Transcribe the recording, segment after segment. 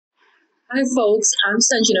Hi folks, I'm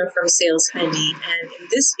Sanjana from Saleshandy, and in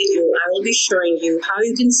this video I will be showing you how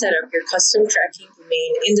you can set up your custom tracking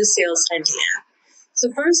domain in the Saleshandy app. So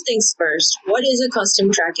first things first, what is a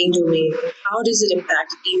custom tracking domain and how does it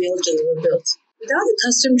impact email deliverability? Without a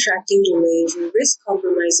custom tracking domain, you risk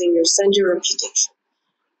compromising your sender reputation.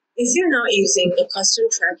 If you're not using a custom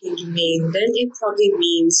tracking domain, then it probably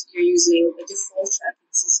means you're using a default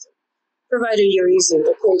tracking system, provided you're using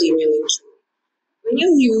a cold emailing tool. When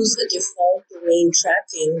you use a default domain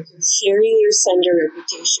tracking, you're sharing your sender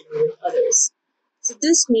reputation with others. So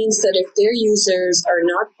this means that if their users are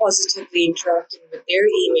not positively interacting with their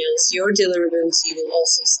emails, your deliverability will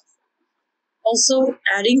also suffer. Also,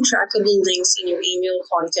 adding trackable links in your email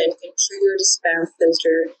content can trigger the spam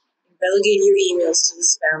filter and relegate your emails to the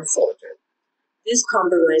spam folder. This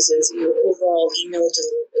compromises your overall email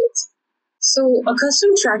deliverability. So a custom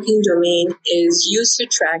tracking domain is used to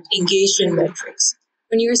track engagement metrics.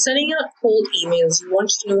 When you're sending out cold emails, you want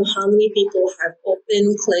to know how many people have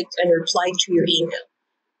opened, clicked, and replied to your email.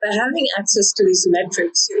 By having access to these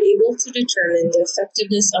metrics, you're able to determine the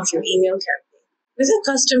effectiveness of your email campaign. With a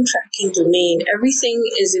custom tracking domain, everything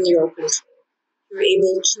is in your control. You're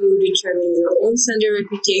able to determine your own sender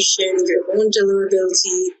reputation, your own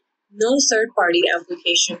deliverability. No third-party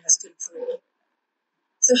application has control.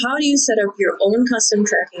 So how do you set up your own custom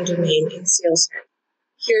tracking domain in Saleshandy?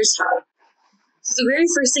 Here's how. So the very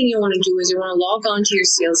first thing you want to do is you want to log on to your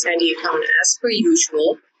Saleshandy account as per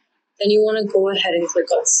usual. Then you want to go ahead and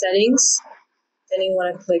click on Settings. Then you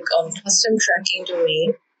want to click on Custom Tracking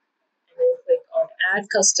Domain. And then click on Add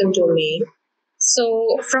Custom Domain.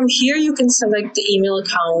 So from here you can select the email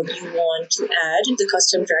account you want to add the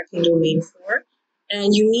custom tracking domain for.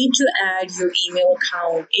 And you need to add your email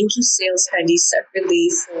account into Saleshandy separately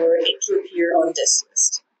for it to appear on this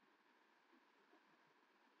list.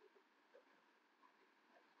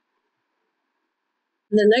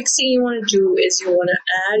 And the next thing you want to do is you want to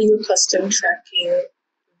add your custom tracking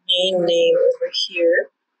domain name over here.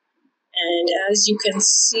 And as you can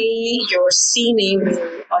see, your CNAME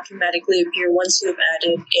will automatically appear once you've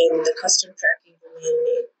added in the custom tracking domain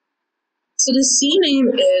name. So the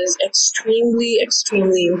CNAME is extremely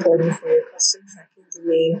important for your custom tracking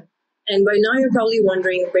domain. And by now you're probably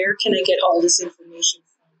wondering, where can I get all this information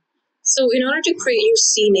from? So in order to create your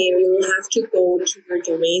CNAME, you will have to go to your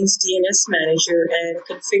domain's DNS manager and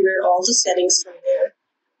configure all the settings from there.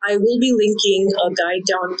 I will be linking a guide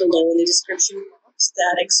down below in the description box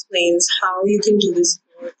that explains how you can do this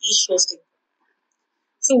for each hosting.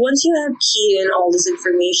 So once you have keyed in all this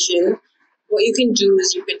information, what you can do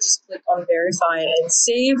is you can just click on Verify and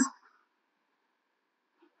Save.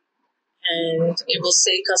 And it will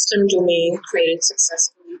say custom domain created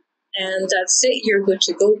successfully. And that's it, you're good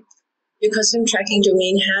to go. Your custom tracking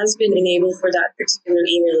domain has been enabled for that particular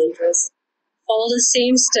email address. Follow the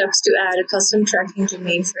same steps to add a custom tracking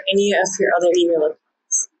domain for any of your other email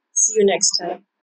accounts. See you next time.